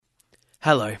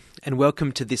Hello, and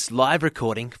welcome to this live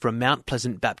recording from Mount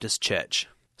Pleasant Baptist Church.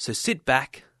 So sit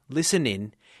back, listen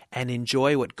in, and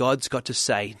enjoy what God's got to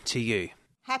say to you.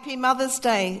 Happy Mother's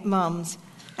Day, mums.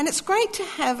 And it's great to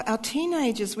have our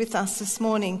teenagers with us this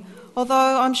morning,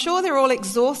 although I'm sure they're all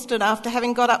exhausted after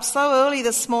having got up so early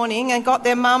this morning and got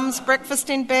their mums breakfast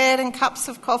in bed and cups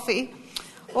of coffee.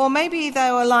 Or maybe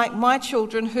they were like my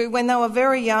children who, when they were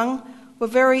very young, were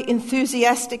very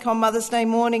enthusiastic on Mother's Day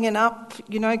morning and up,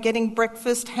 getting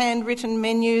breakfast, handwritten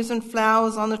menus and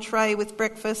flowers on a tray with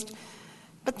breakfast.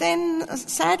 But then,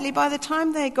 sadly, by the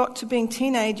time they got to being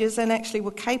teenagers and actually were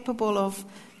capable of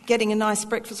getting a nice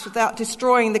breakfast without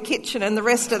destroying the kitchen and the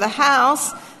rest of the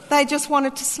house, they just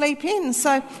wanted to sleep in.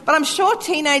 But I'm sure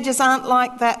teenagers aren't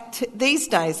like that these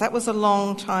days. That was a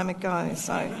long time ago.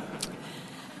 So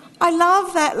I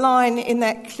love that line in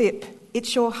that clip.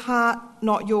 It's your heart,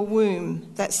 not your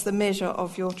womb. That's the measure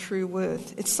of your true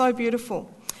worth. It's so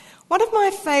beautiful. One of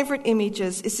my favourite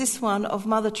images is this one of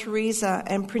Mother Teresa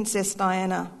and Princess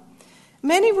Diana.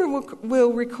 Many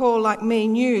will recall, like me,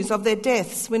 news of their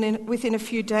deaths within a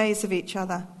few days of each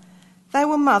other. They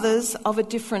were mothers of a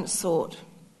different sort.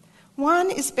 One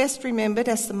is best remembered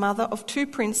as the mother of two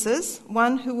princes,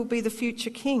 one who will be the future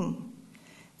king.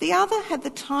 The other had the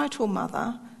title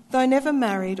mother, though never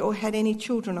married or had any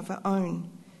children of her own.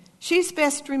 She's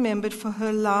best remembered for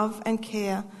her love and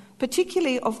care,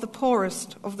 particularly of the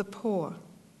poorest of the poor.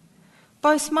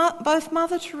 Both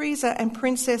Mother Teresa and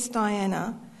Princess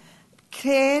Diana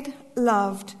cared,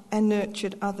 loved and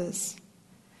nurtured others.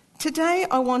 Today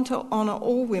I want to honour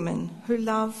all women who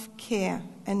love, care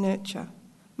and nurture.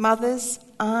 Mothers,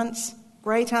 aunts,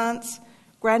 great-aunts,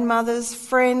 grandmothers,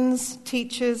 friends,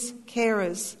 teachers,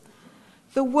 carers.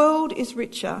 The world is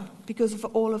richer because of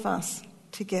all of us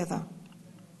together.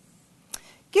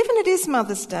 Given it is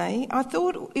Mother's Day, I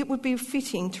thought it would be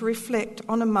fitting to reflect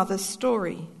on a mother's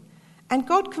story. And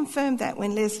God confirmed that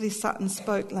when Leslie Sutton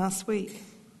spoke last week.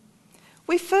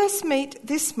 We first meet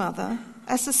this mother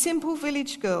as a simple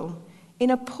village girl in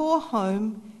a poor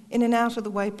home in an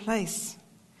out-of-the-way place.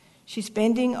 She's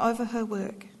bending over her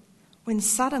work when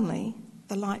suddenly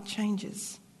the light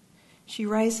changes. She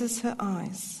raises her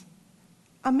eyes.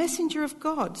 A messenger of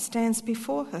God stands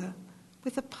before her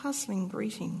with a puzzling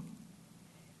greeting.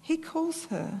 He calls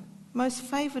her most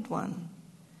favoured one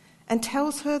and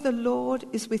tells her the Lord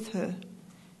is with her.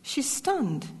 She's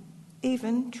stunned,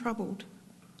 even troubled.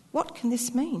 What can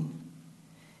this mean?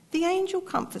 The angel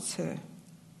comforts her.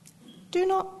 Do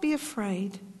not be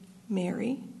afraid,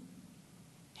 Mary.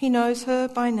 He knows her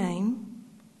by name.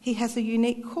 He has a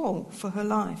unique call for her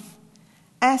life,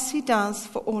 as he does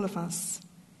for all of us.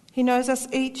 He knows us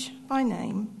each by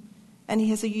name, and he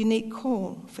has a unique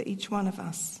call for each one of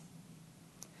us.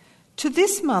 To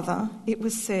this mother it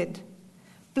was said,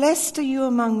 "Blessed are you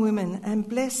among women, and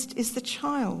blessed is the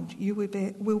child you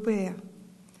will bear."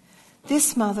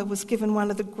 This mother was given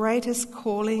one of the greatest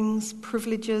callings,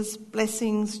 privileges,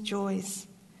 blessings, joys.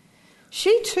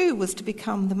 She too was to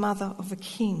become the mother of a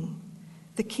king,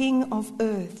 the King of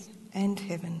earth and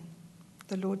heaven,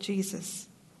 the Lord Jesus.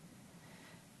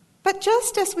 But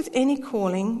just as with any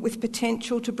calling with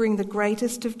potential to bring the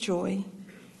greatest of joy,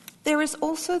 there is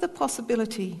also the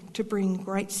possibility to bring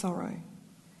great sorrow.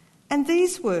 And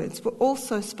these words were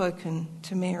also spoken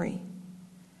to Mary.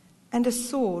 And a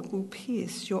sword will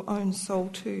pierce your own soul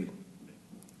too.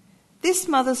 This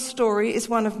mother's story is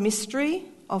one of mystery,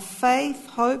 of faith,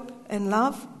 hope and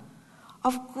love,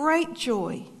 of great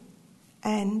joy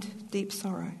and deep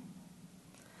sorrow.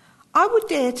 I would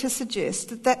dare to suggest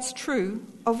that that's true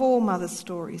of all mothers'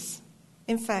 stories.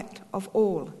 In fact, of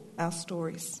all our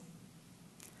stories.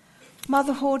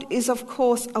 Motherhood is, of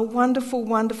course, a wonderful,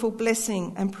 wonderful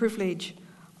blessing and privilege.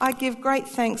 I give great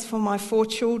thanks for my 4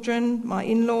 children, my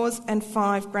in-laws, and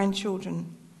 5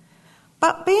 grandchildren.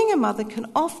 But being a mother can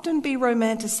often be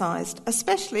romanticised,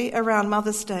 especially around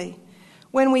Mother's Day,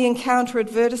 when we encounter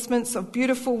advertisements of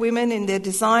beautiful women in their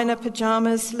designer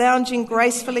pyjamas, lounging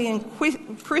gracefully in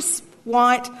crisp,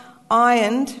 white,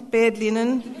 ironed bed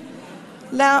linen,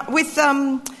 with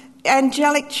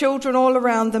angelic children all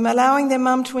around them, allowing their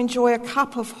mum to enjoy a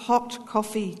cup of hot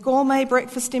coffee, gourmet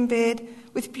breakfast in bed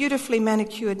with beautifully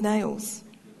manicured nails.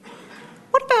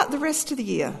 What about the rest of the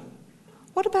year?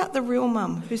 What about the real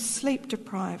mum who's sleep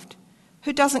deprived,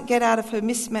 who doesn't get out of her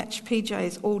mismatched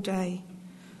PJs all day,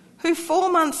 who 4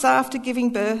 months after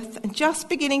giving birth and just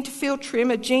beginning to feel trim,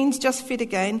 her jeans just fit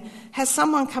again, has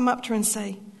someone come up to her and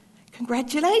say,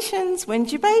 "Congratulations,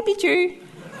 when's your baby due?"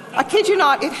 I kid you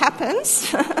not, it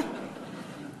happens.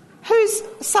 Who's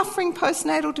suffering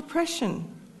postnatal depression?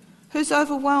 Who's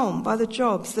overwhelmed by the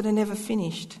jobs that are never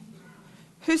finished?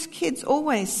 whose kids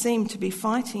always seem to be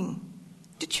fighting.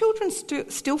 Do children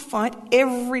still fight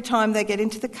every time they get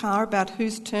into the car about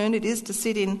whose turn it is to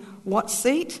sit in what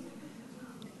seat?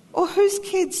 Or whose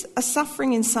kids are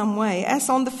suffering in some way, as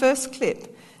on the first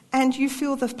clip, and you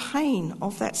feel the pain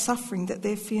of that suffering that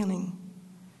they're feeling?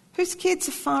 Whose kids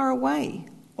are far away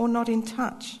or not in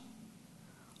touch?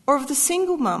 Or of the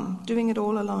single mum doing it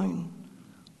all alone?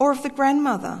 Or of the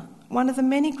grandmother, one of the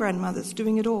many grandmothers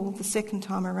doing it all the second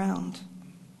time around?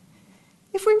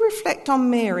 If we reflect on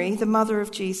Mary, the mother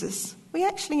of Jesus, we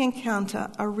actually encounter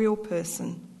a real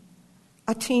person,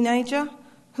 a teenager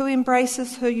who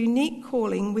embraces her unique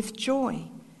calling with joy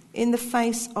in the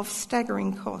face of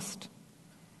staggering cost.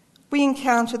 We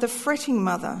encounter the fretting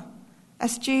mother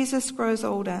as Jesus grows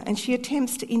older and she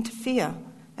attempts to interfere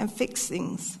and fix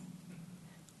things.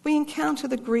 We encounter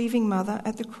the grieving mother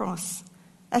at the cross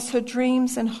as her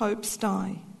dreams and hopes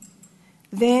die.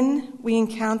 Then we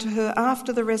encounter her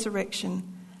after the resurrection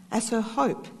as her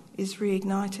hope is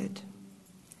reignited.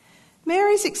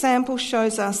 Mary's example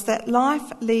shows us that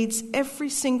life leads every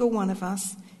single one of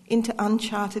us into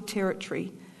uncharted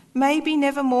territory, maybe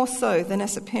never more so than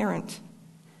as a parent.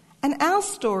 And our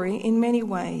story, in many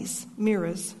ways,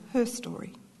 mirrors her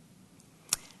story.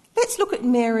 Let's look at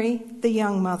Mary, the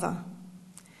young mother.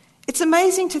 It's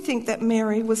amazing to think that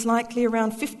Mary was likely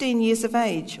around 15 years of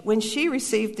age when she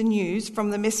received the news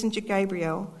from the messenger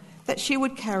Gabriel that she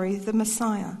would carry the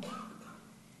Messiah.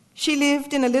 She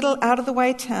lived in a little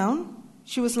out-of-the-way town.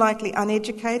 She was likely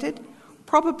uneducated,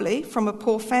 probably from a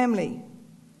poor family.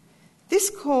 This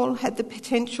call had the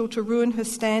potential to ruin her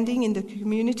standing in the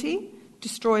community,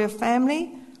 destroy her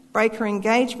family, break her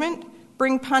engagement,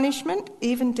 bring punishment,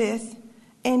 even death,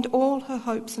 end all her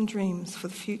hopes and dreams for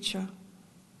the future.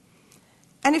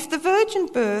 And if the virgin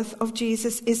birth of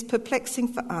Jesus is perplexing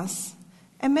for us,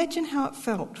 imagine how it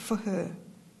felt for her.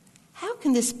 "How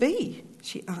can this be?"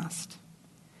 she asked.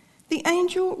 The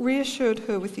angel reassured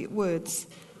her with the words,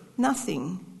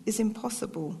 "Nothing is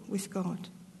impossible with God."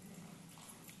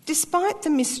 Despite the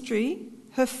mystery,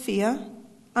 her fear,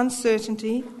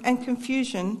 uncertainty, and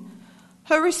confusion,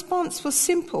 her response was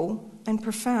simple and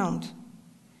profound.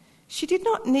 She did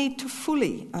not need to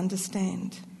fully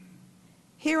understand.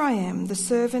 "Here I am, the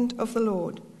servant of the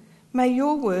Lord. May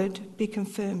your word be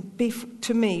confirmed,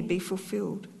 to me be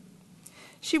fulfilled."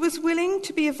 She was willing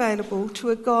to be available to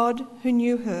a God who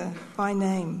knew her by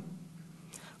name.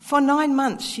 For 9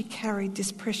 months she carried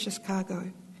this precious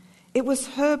cargo. It was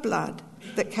her blood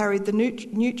that carried the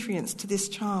nutrients to this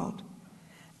child.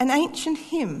 An ancient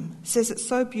hymn says it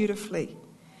so beautifully.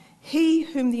 "He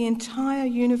whom the entire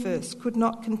universe could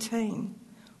not contain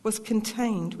was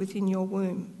contained within your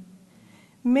womb."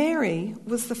 Mary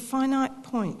was the finite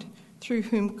point through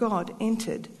whom God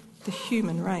entered the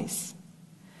human race.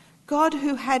 God,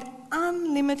 who had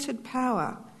unlimited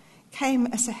power, came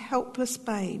as a helpless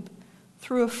babe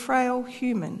through a frail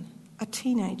human, a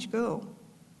teenage girl.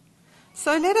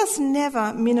 So let us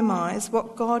never minimise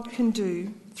what God can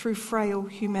do through frail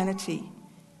humanity,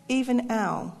 even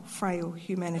our frail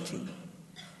humanity.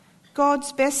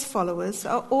 God's best followers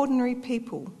are ordinary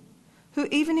people who,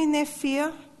 even in their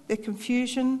fear, their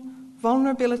confusion,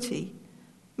 vulnerability,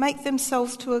 make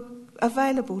themselves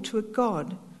available to a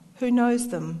God who knows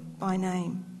them by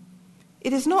name.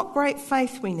 It is not great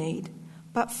faith we need,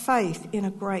 but faith in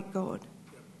a great God.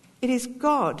 It is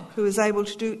God who is able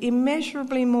to do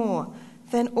immeasurably more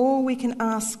than all we can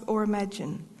ask or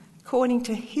imagine, according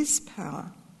to his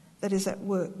power that is at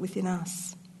work within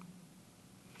us.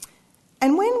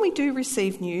 And when we do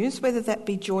receive news, whether that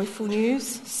be joyful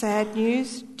news, sad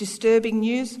news, disturbing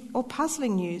news, or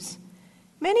puzzling news,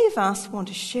 many of us want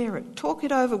to share it, talk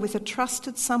it over with a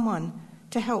trusted someone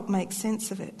to help make sense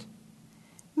of it.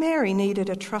 Mary needed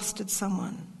a trusted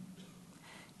someone.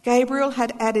 Gabriel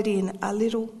had added in a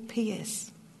little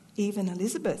PS. Even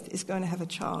Elizabeth is going to have a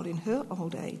child in her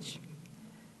old age.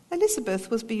 Elizabeth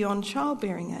was beyond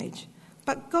childbearing age,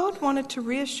 but God wanted to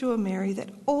reassure Mary that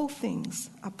all things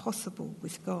are possible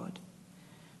with God.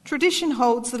 Tradition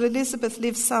holds that Elizabeth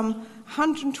lived some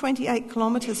 128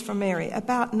 kilometres from Mary,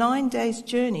 about 9 days'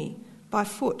 journey by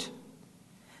foot.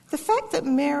 The fact that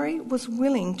Mary was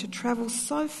willing to travel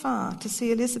so far to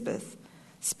see Elizabeth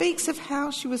speaks of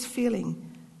how she was feeling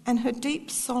and her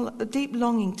deep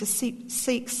longing to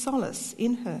seek solace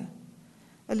in her.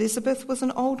 Elizabeth was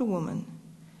an older woman.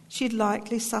 She'd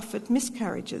likely suffered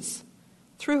miscarriages.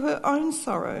 Through her own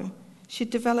sorrow, she'd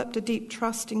developed a deep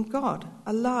trust in God,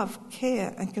 a love,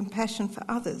 care and compassion for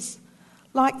others,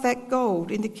 like that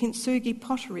gold in the kintsugi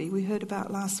pottery we heard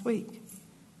about last week.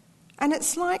 And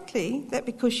it's likely that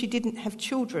because she didn't have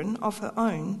children of her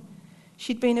own,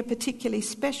 she'd been a particularly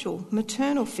special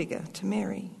maternal figure to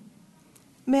Mary.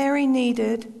 Mary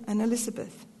needed an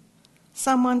Elizabeth,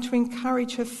 someone to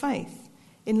encourage her faith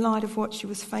in light of what she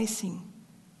was facing,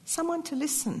 someone to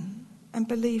listen and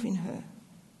believe in her.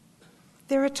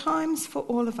 There are times for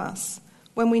all of us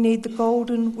when we need the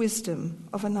golden wisdom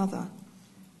of another,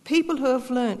 people who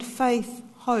have learnt faith,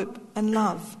 hope and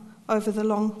love over the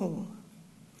long haul.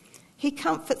 He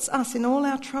comforts us in all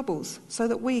our troubles so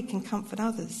that we can comfort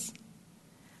others.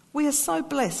 We are so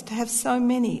blessed to have so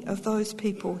many of those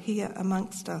people here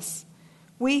amongst us.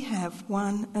 We have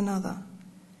one another.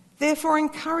 Therefore,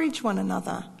 encourage one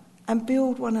another and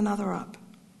build one another up.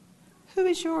 Who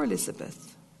is your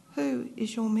Elizabeth? Who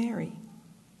is your Mary?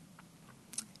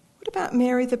 What about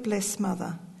Mary, the blessed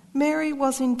mother? Mary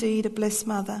was indeed a blessed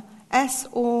mother, as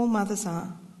all mothers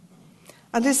are.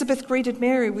 Elizabeth greeted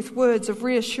Mary with words of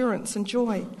reassurance and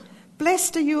joy.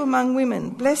 Blessed are you among women,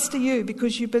 blessed are you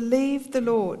because you believe the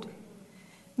Lord.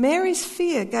 Mary's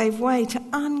fear gave way to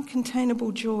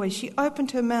uncontainable joy. She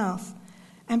opened her mouth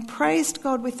and praised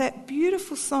God with that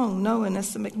beautiful song known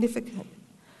as the Magnificat.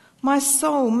 My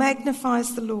soul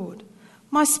magnifies the Lord.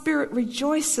 My spirit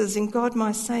rejoices in God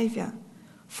my Saviour,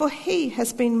 for he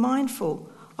has been mindful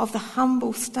of the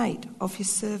humble state of his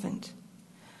servant.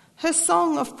 Her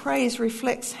song of praise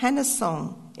reflects Hannah's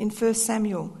song in 1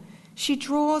 Samuel. She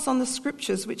draws on the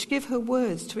scriptures which give her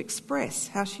words to express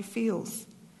how she feels.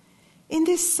 In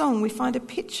this song we find a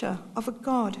picture of a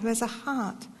God who has a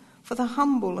heart for the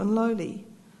humble and lowly,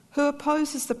 who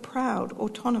opposes the proud,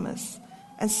 autonomous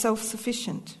and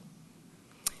self-sufficient.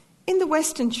 In the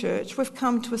Western Church, we've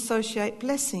come to associate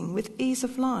blessing with ease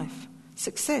of life,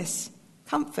 success,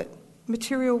 comfort,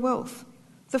 material wealth,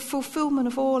 the fulfilment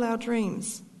of all our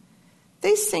dreams.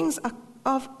 These things are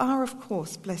of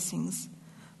course blessings,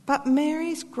 but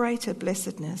Mary's greater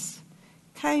blessedness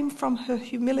came from her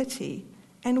humility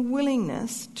and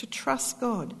willingness to trust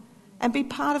God and be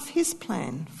part of his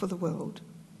plan for the world.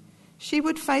 She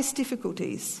would face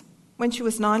difficulties. When she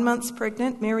was 9 months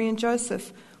pregnant, Mary and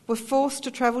Joseph were forced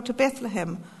to travel to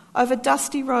Bethlehem over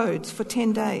dusty roads for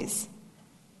 10 days.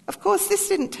 Of course, this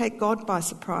didn't take God by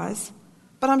surprise,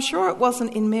 but I'm sure it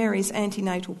wasn't in Mary's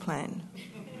antenatal plan.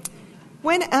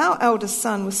 When our eldest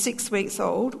son was 6 weeks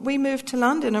old, we moved to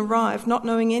London and arrived not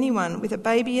knowing anyone, with a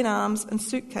baby in arms and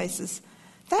suitcases.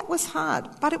 That was hard,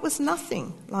 but it was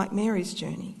nothing like Mary's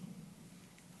journey.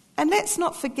 And let's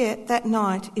not forget that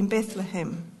night in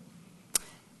Bethlehem.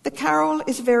 The carol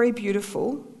is very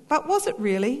beautiful, but was it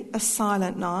really a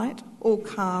silent night, all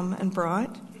calm and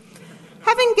bright?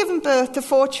 Having given birth to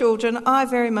 4 children, I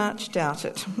very much doubt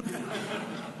it.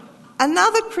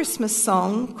 Another Christmas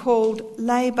song called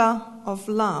Labour of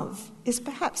Love is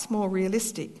perhaps more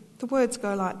realistic. The words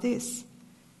go like this.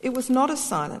 It was not a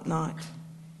silent night.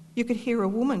 You could hear a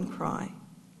woman cry.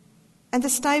 And the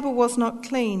stable was not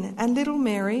clean, and little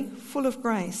Mary, full of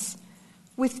grace,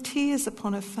 with tears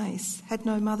upon her face, had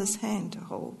no mother's hand to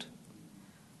hold.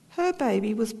 Her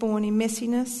baby was born in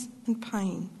messiness and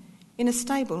pain, in a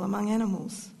stable among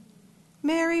animals.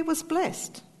 Mary was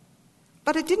blessed,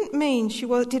 but it didn't mean she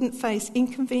didn't face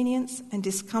inconvenience and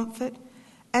discomfort,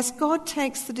 as God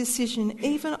takes the decision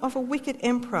even of a wicked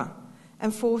emperor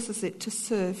and forces it to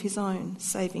serve his own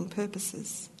saving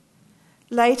purposes.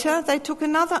 Later, they took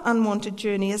another unwanted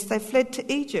journey as they fled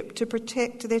to Egypt to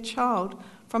protect their child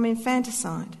from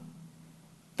infanticide.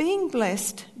 Being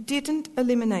blessed didn't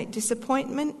eliminate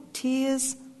disappointment,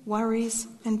 tears, worries,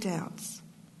 and doubts.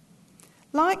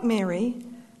 Like Mary,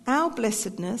 our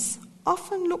blessedness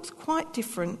often looks quite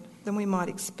different than we might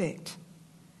expect.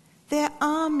 There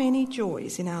are many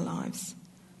joys in our lives,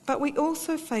 but we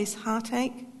also face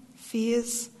heartache,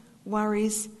 fears,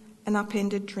 worries, and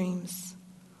upended dreams.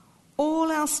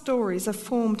 All our stories are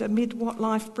formed amid what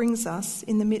life brings us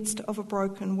in the midst of a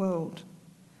broken world.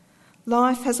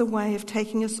 Life has a way of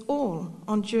taking us all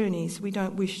on journeys we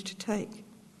don't wish to take.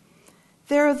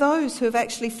 There are those who have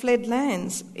actually fled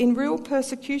lands in real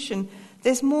persecution.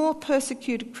 There's more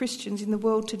persecuted Christians in the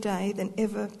world today than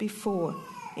ever before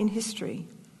in history.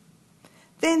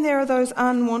 Then there are those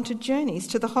unwanted journeys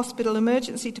to the hospital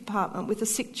emergency department with a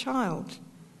sick child,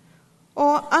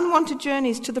 or unwanted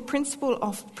journeys to the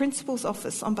principal's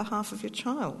office on behalf of your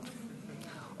child,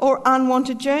 or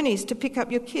unwanted journeys to pick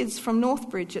up your kids from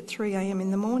Northbridge at 3 a.m. in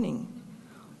the morning,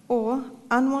 or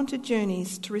unwanted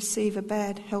journeys to receive a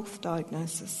bad health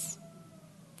diagnosis.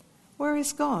 Where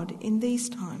is God in these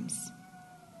times?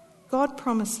 God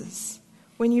promises,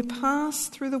 when you pass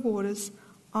through the waters,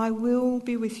 I will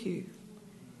be with you.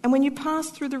 And when you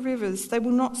pass through the rivers, they will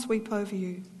not sweep over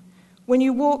you. When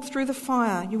you walk through the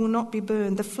fire, you will not be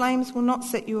burned. The flames will not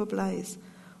set you ablaze.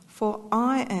 for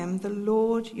I am the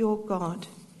Lord your God,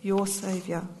 your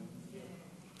Saviour.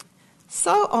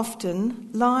 So often,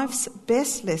 life's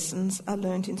best lessons are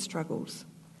learnt in struggles.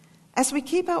 As we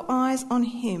keep our eyes on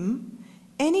him,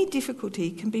 any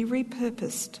difficulty can be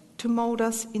repurposed to mould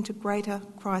us into greater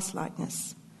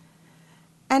Christ-likeness.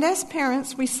 And as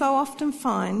parents, we so often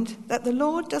find that the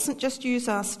Lord doesn't just use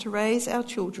us to raise our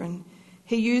children,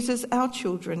 he uses our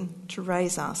children to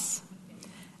raise us.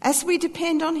 As we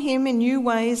depend on him in new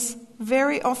ways,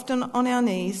 very often on our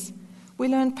knees, we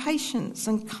learn patience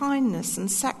and kindness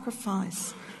and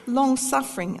sacrifice,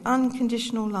 long-suffering,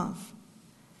 unconditional love.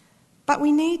 But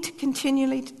we need to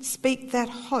continually speak that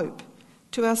hope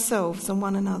to ourselves and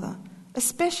one another,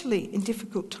 especially in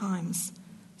difficult times,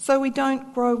 so we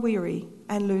don't grow weary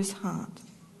and lose heart.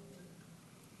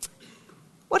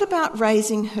 What about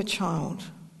raising her child?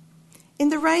 In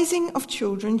the raising of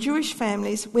children, Jewish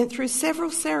families went through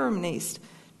several ceremonies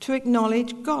to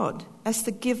acknowledge God as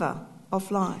the giver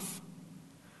of life.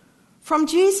 From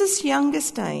Jesus'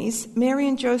 youngest days, Mary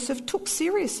and Joseph took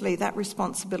seriously that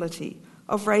responsibility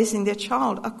of raising their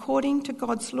child according to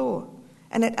God's law.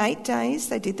 And at 8 days,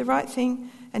 they did the right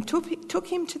thing and took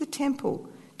him to the temple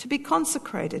to be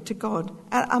consecrated to God,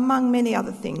 among many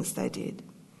other things they did.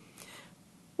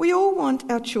 We all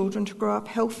want our children to grow up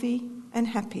healthy and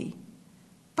happy,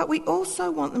 but we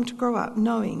also want them to grow up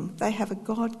knowing they have a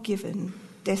God-given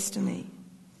destiny.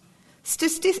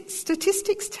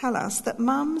 Statistics tell us that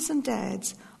mums and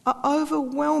dads are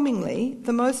overwhelmingly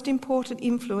the most important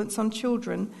influence on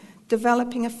children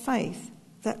developing a faith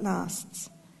that lasts.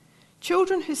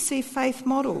 Children who see faith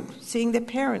modelled, seeing their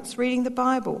parents reading the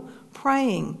Bible,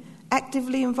 praying,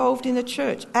 actively involved in the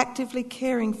church, actively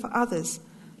caring for others,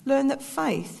 learn that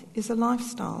faith is a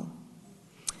lifestyle.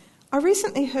 I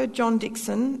recently heard John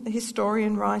Dixon, a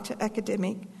historian, writer,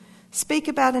 academic, speak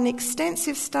about an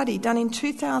extensive study done in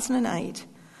 2008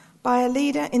 by a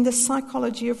leader in the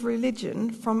psychology of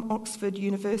religion from Oxford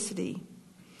University.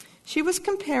 She was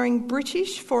comparing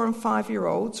British 4 and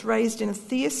 5-year-olds raised in a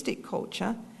theistic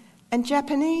culture and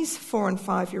Japanese 4 and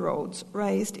 5-year-olds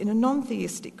raised in a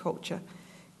non-theistic culture,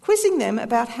 quizzing them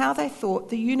about how they thought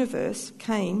the universe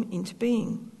came into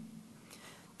being.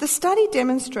 The study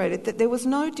demonstrated that there was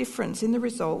no difference in the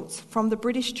results from the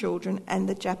British children and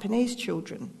the Japanese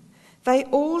children. They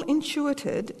all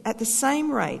intuited at the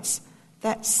same rates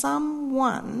that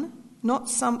someone, not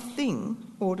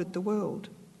something, ordered the world.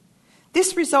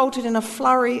 This resulted in a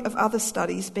flurry of other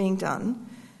studies being done,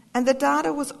 and the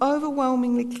data was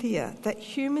overwhelmingly clear that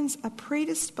humans are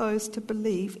predisposed to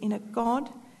believe in a God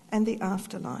and the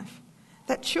afterlife,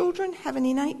 that children have an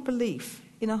innate belief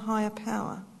in a higher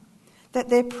power, that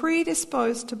they're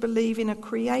predisposed to believe in a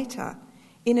creator,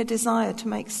 in a desire to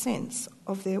make sense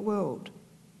of their world.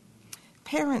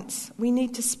 Parents, we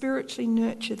need to spiritually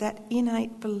nurture that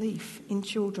innate belief in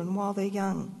children while they're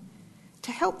young,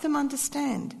 to help them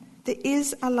understand there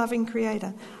is a loving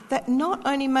creator that not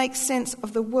only makes sense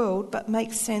of the world but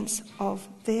makes sense of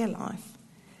their life,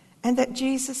 and that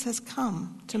Jesus has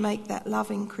come to make that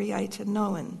loving creator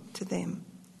known to them.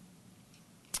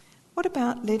 What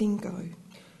about letting go?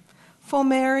 For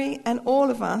Mary and all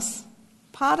of us,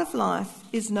 part of life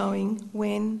is knowing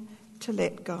when to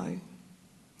let go.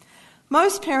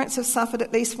 Most parents have suffered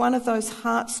at least one of those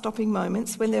heart-stopping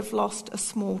moments when they've lost a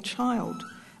small child,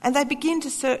 and they begin to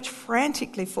search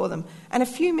frantically for them, and a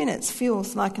few minutes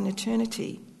feels like an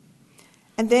eternity.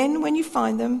 And then when you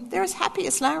find them, they're as happy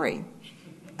as Larry,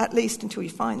 at least until you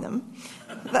find them.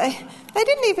 They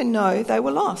didn't even know they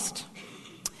were lost.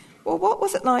 Well, what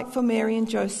was it like for Mary and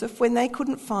Joseph when they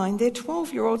couldn't find their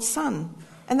 12-year-old son,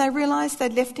 and they realised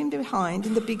they'd left him behind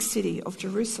in the big city of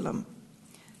Jerusalem?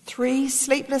 3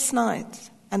 sleepless nights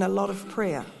and a lot of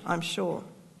prayer, I'm sure.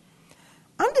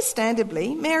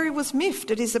 Understandably, Mary was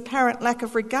miffed at his apparent lack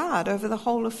of regard over the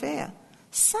whole affair.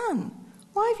 "Son,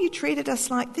 why have you treated us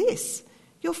like this?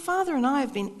 Your father and I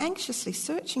have been anxiously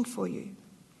searching for you."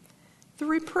 The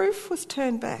reproof was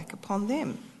turned back upon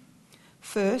them.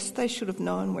 First, they should have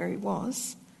known where he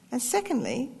was, and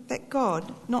secondly, that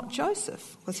God, not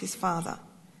Joseph, was his father.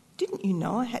 "Didn't you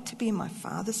know I had to be in my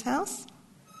father's house?"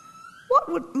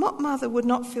 What mother would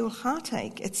not feel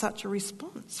heartache at such a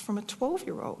response from a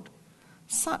 12-year-old?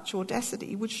 Such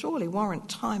audacity would surely warrant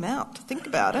time out to think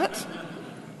about it.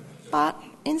 But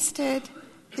instead,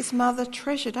 his mother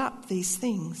treasured up these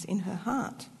things in her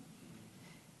heart.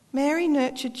 Mary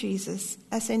nurtured Jesus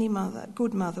as any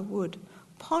good mother would,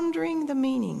 pondering the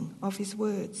meaning of his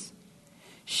words.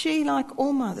 She, like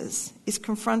all mothers, is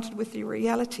confronted with the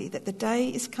reality that the day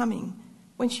is coming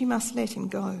when she must let him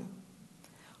go.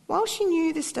 While she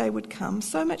knew this day would come,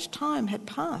 so much time had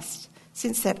passed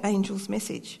since that angel's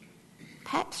message.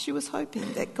 Perhaps she was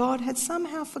hoping that God had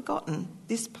somehow forgotten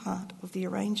this part of the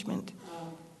arrangement.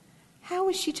 How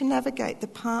was she to navigate the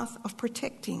path of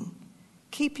protecting,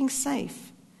 keeping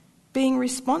safe, being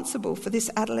responsible for this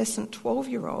adolescent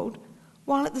 12-year-old,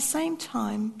 while at the same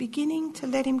time beginning to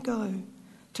let him go,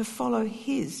 to follow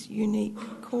his unique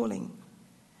calling?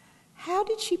 How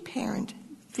did she parent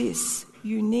this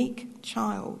unique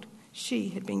child she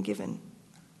had been given?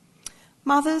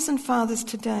 Mothers and fathers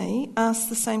today ask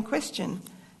the same question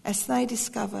as they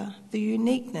discover the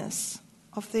uniqueness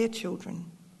of their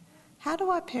children. How do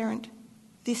I parent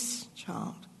this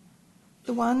child?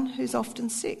 The one who's often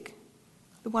sick,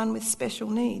 the one with special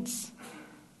needs,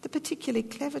 the particularly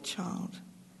clever child,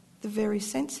 the very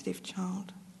sensitive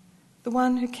child, the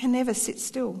one who can never sit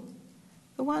still,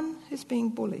 the one who's being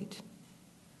bullied.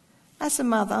 As a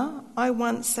mother, I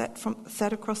once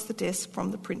sat across the desk from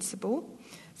the principal,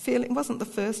 it wasn't the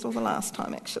first or the last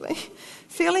time actually,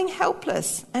 feeling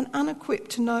helpless and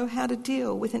unequipped to know how to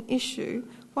deal with an issue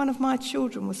one of my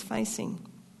children was facing.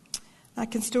 I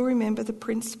can still remember the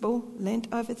principal leant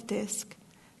over the desk,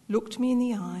 looked me in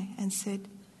the eye and said,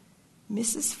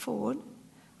 "Mrs. Ford,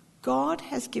 God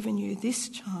has given you this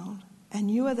child and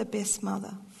you are the best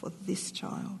mother for this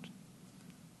child."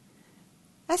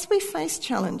 As we face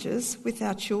challenges with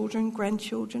our children,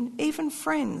 grandchildren, even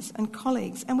friends and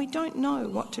colleagues, and we don't know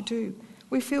what to do,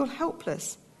 we feel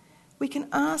helpless, we can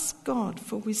ask God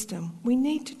for wisdom. We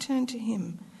need to turn to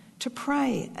Him to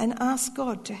pray and ask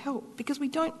God to help, because we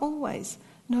don't always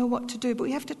know what to do, but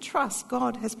we have to trust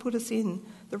God has put us in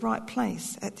the right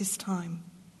place at this time.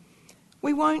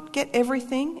 We won't get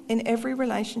everything in every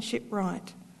relationship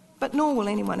right, but nor will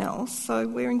anyone else, so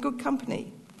we're in good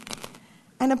company.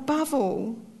 And above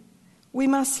all, we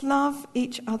must love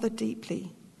each other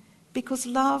deeply, because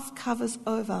love covers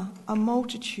over a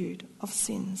multitude of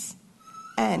sins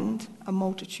and a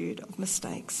multitude of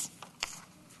mistakes.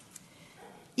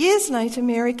 Years later,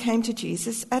 Mary came to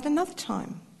Jesus at another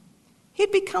time.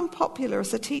 He'd become popular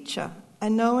as a teacher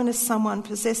and known as someone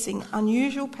possessing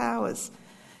unusual powers.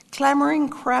 Clamouring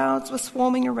crowds were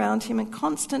swarming around him and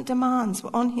constant demands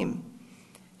were on him.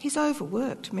 He's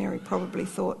overworked, Mary probably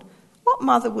thought. What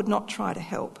mother would not try to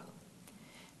help?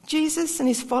 Jesus and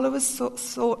his followers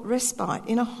sought respite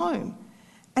in a home,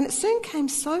 and it soon came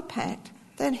so packed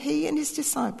that he and his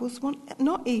disciples were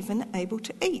not even able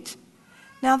to eat.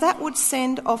 Now that would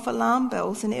send off alarm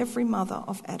bells in every mother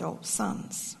of adult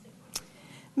sons.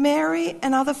 Mary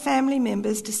and other family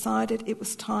members decided it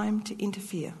was time to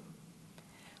interfere.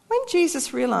 When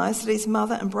Jesus realised that his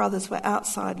mother and brothers were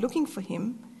outside looking for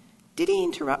him, did he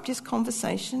interrupt his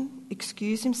conversation,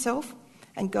 excuse himself,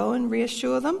 and go and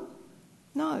reassure them?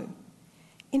 No.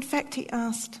 In fact, he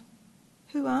asked,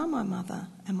 "Who are my mother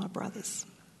and my brothers?"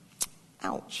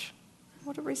 Ouch.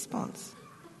 What a response.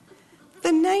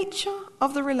 The nature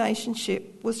of the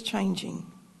relationship was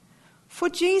changing. For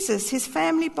Jesus, his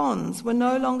family bonds were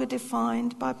no longer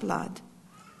defined by blood,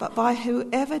 but by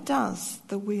whoever does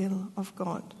the will of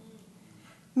God.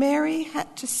 Mary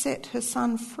had to set her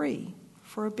son free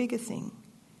for a bigger thing.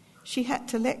 She had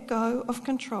to let go of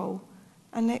control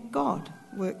and let God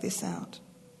work this out.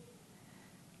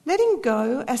 Letting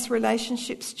go as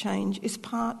relationships change is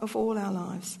part of all our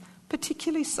lives,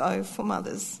 particularly so for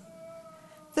mothers.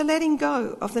 The letting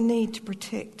go of the need to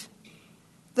protect.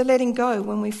 The letting go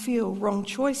when we feel wrong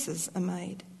choices are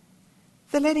made.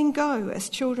 The letting go as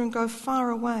children go far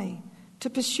away to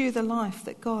pursue the life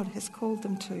that God has called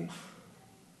them to.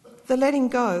 The letting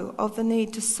go of the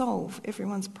need to solve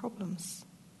everyone's problems.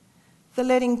 The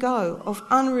letting go of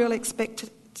unreal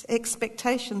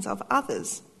expectations of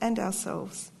others and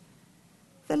ourselves.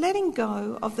 The letting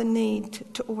go of the need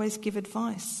to always give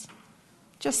advice.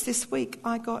 Just this week,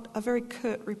 I got a very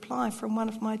curt reply from one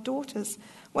of my daughters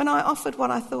when I offered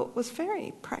what I thought was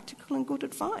very practical and good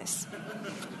advice.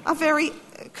 A very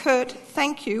curt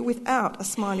thank you without a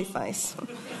smiley face.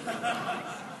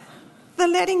 The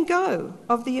letting go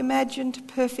of the imagined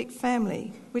perfect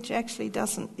family, which actually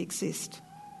doesn't exist.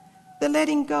 The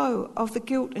letting go of the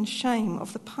guilt and shame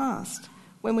of the past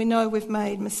when we know we've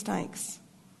made mistakes.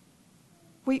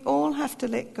 We all have to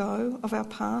let go of our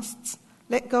pasts,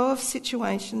 let go of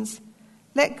situations,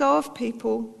 let go of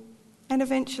people, and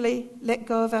eventually let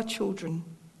go of our children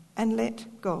and let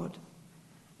God.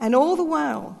 And all the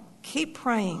while, keep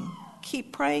praying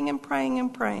and praying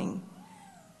and praying,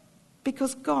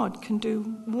 because God can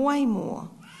do way more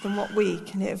than what we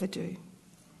can ever do.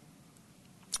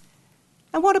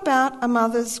 And what about a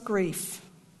mother's grief?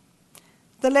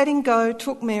 The letting go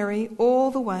took Mary all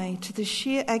the way to the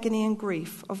sheer agony and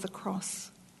grief of the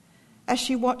cross, as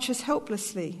she watches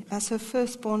helplessly as her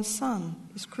firstborn son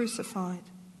is crucified.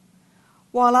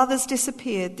 While others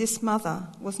disappeared, this mother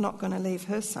was not going to leave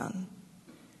her son.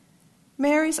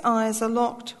 Mary's eyes are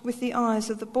locked with the eyes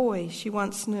of the boy she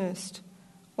once nursed,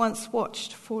 once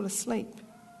watched fall asleep.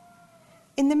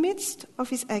 In the midst of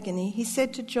his agony, he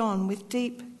said to John with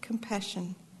deep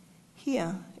compassion,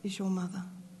 "Here is your mother."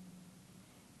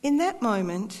 In that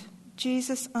moment,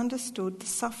 Jesus understood the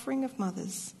suffering of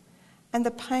mothers and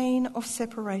the pain of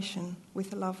separation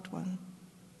with a loved one.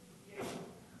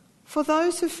 For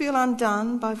those who feel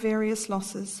undone by various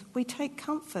losses, we take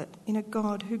comfort in a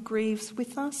God who grieves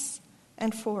with us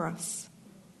and for us.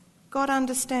 God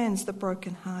understands the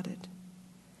brokenhearted.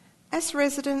 As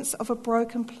residents of a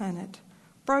broken planet,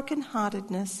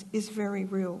 brokenheartedness is very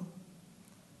real.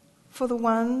 For the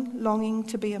one longing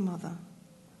to be a mother.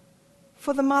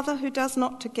 For the mother who does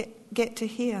not get to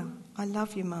hear, "I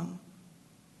love you, Mum."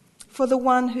 For the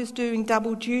one who's doing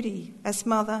double duty as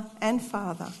mother and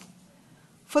father.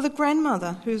 For the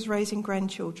grandmother who's raising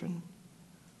grandchildren.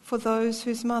 For those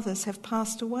whose mothers have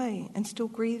passed away and still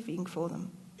grieving for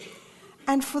them.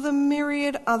 And for the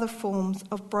myriad other forms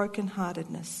of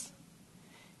brokenheartedness.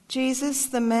 Jesus,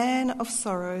 the man of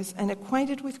sorrows and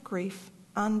acquainted with grief,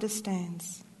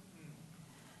 understands.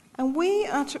 And we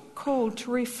are called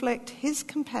to reflect his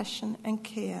compassion and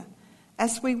care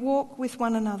as we walk with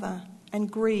one another and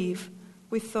grieve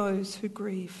with those who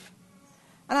grieve.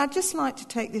 And I'd just like to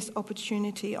take this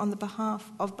opportunity on the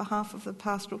behalf of the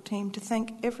pastoral team to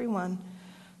thank everyone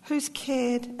who's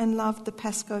cared and loved the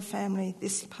Pascoe family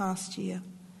this past year.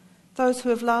 Those who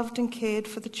have loved and cared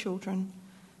for the children.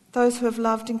 Those who have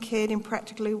loved and cared in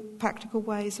practical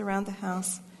ways around the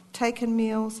house. Taken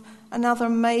meals, another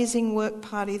amazing work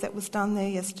party that was done there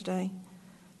yesterday.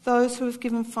 Those who have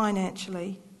given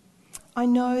financially. I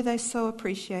know they so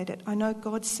appreciate it. I know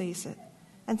God sees it.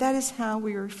 And that is how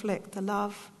we reflect the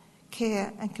love,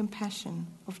 care and compassion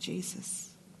of Jesus.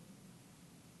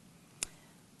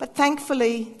 But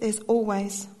thankfully, there's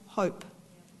always hope.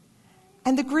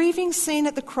 And the grieving scene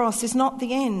at the cross is not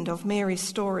the end of Mary's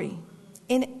story.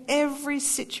 In every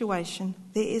situation,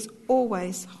 there is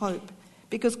always hope,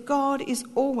 because God is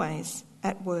always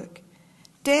at work.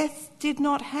 Death did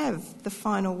not have the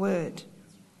final word.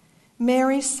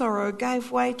 Mary's sorrow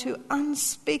gave way to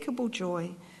unspeakable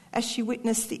joy as she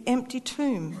witnessed the empty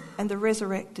tomb and the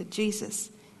resurrected Jesus.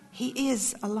 He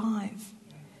is alive.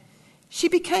 She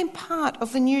became part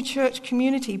of the new church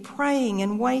community, praying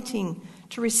and waiting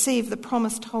to receive the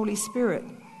promised Holy Spirit.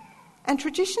 And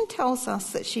tradition tells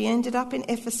us that she ended up in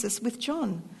Ephesus with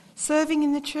John, serving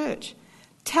in the church,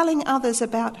 telling others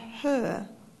about her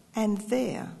and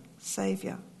their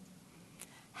Saviour.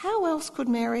 How else could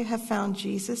Mary have found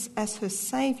Jesus as her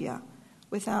Saviour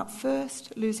without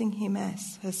first losing him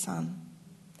as her son?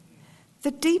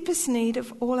 The deepest need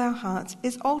of all our hearts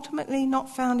is ultimately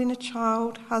not found in a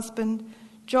child, husband,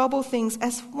 job or things,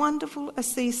 as wonderful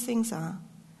as these things are.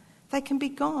 They can be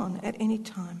gone at any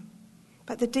time.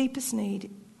 But the deepest need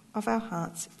of our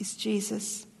hearts is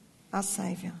Jesus, our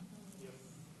Saviour.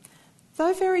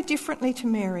 Though very differently to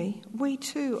Mary, we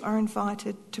too are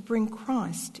invited to bring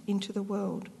Christ into the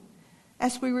world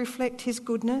as we reflect his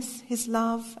goodness, his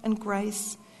love and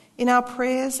grace in our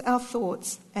prayers, our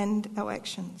thoughts and our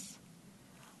actions.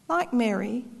 Like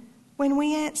Mary, when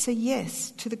we answer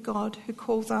yes to the God who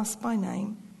calls us by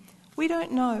name, we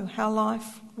don't know how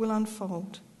life will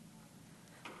unfold.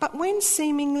 But when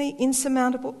seemingly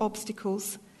insurmountable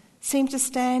obstacles seem to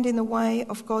stand in the way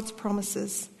of God's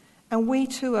promises, and we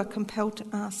too are compelled to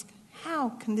ask, how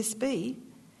can this be?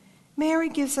 Mary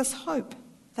gives us hope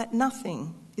that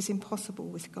nothing is impossible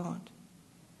with God.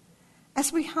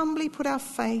 As we humbly put our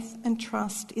faith and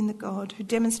trust in the God who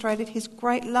demonstrated his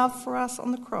great love for us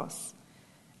on the cross,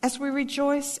 as we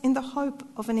rejoice in the hope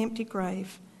of an empty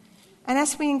grave, and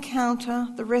as we encounter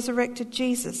the resurrected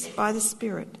Jesus by the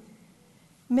Spirit,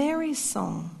 Mary's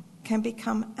song can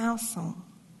become our song.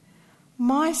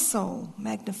 My soul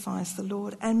magnifies the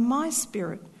Lord, and my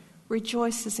spirit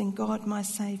rejoices in God my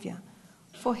Saviour,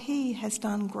 for he has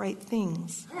done great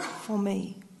things for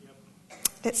me.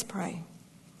 Let's pray.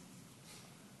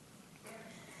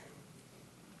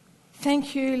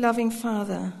 Thank you, loving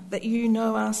Father, that you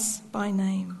know us by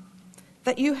name,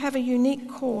 that you have a unique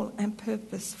call and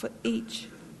purpose for each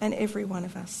and every one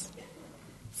of us.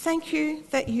 Thank you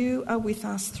that you are with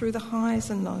us through the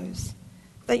highs and lows,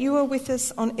 that you are with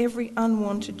us on every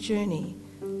unwanted journey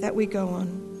that we go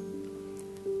on.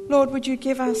 Lord, would you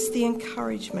give us the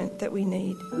encouragement that we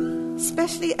need,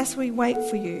 especially as we wait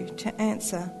for you to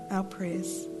answer our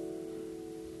prayers.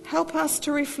 Help us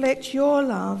to reflect your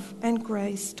love and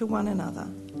grace to one another,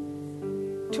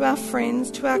 to our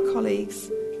friends, to our colleagues,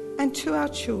 and to our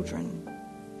children.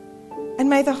 And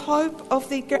may the hope of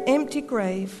the empty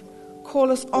grave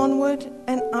call us onward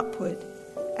and upward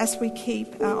as we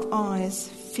keep our eyes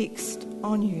fixed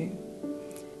on you.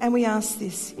 And we ask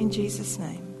this in Jesus'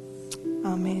 name.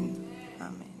 Amen.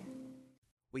 Amen.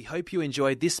 We hope you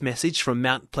enjoyed this message from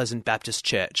Mount Pleasant Baptist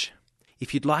Church.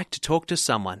 If you'd like to talk to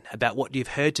someone about what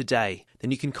you've heard today,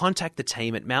 then you can contact the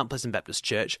team at Mount Pleasant Baptist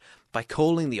Church by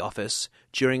calling the office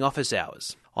during office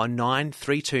hours on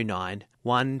 9329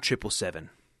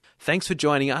 1777. Thanks for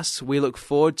joining us. We look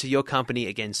forward to your company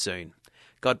again soon.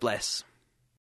 God bless.